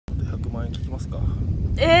万円聞きますか。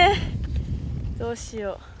どうし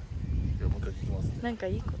よう。もう一回聞きますね。なんか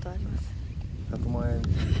いいことあります。100万円、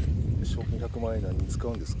賞金100万円何に使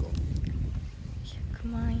うんですか。100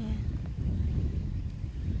万円。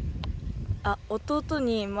弟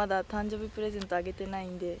にまだ誕生日プレゼントあげてない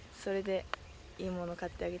んで、それでいいもの買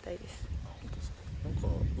ってあげたいです。本当ですか。なんか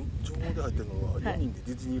情報で入ってるのは4人で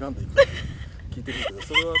ディズニーランド行くって聞いてるけど、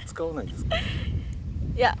それは使わないんですか。い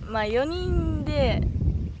や、まあ4人で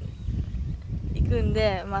行くん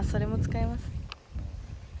で、まあそれも使います。め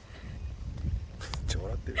っちゃ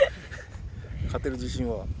笑ってる。勝てる自信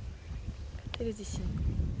は。勝てる自信。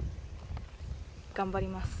頑張り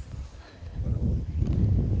ます。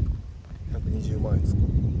120万円ですか。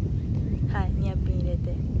はい、200ピン入れ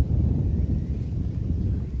て。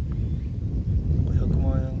100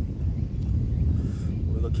万円。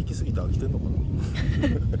俺が聞きすぎて飽きてんのかな。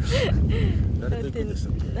誰と行くんでした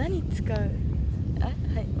っけ。何使う。はい。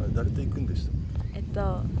誰と行くんでした。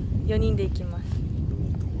4人で行きます。4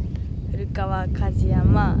人とは。古川、梶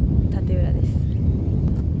山、立浦です。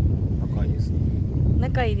仲いいですね。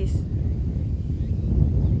仲いいです。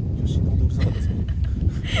死ぬほどうるさかったですもん。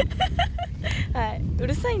はい、う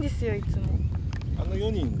るさいんですよいつも。4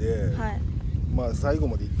人で、はい、まあ最後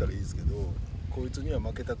まで行ったらいいですけど、こいつには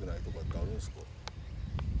負けたくないとかってあるんですか。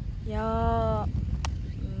いやー、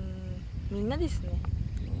みんなですね。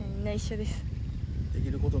みんな一緒です。でき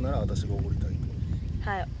ることなら私がおごりたいと。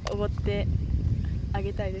はい、おごってあ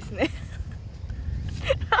げたいですね。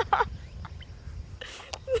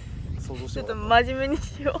想像してちょっと真面目に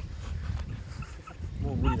しよう。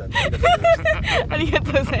もう無理だね。ありがと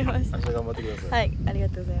うございます。明日頑張ってください。はい、ありが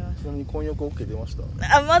とうございます。ちなみに婚約 OK 出ました。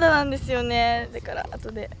まだなんですよね。だから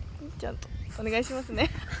後でちゃんとお願いしますね。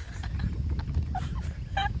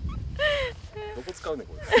どこ使うね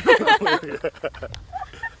これ。ありがとうござい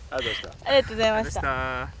ました。ありがとうございまし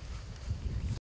た。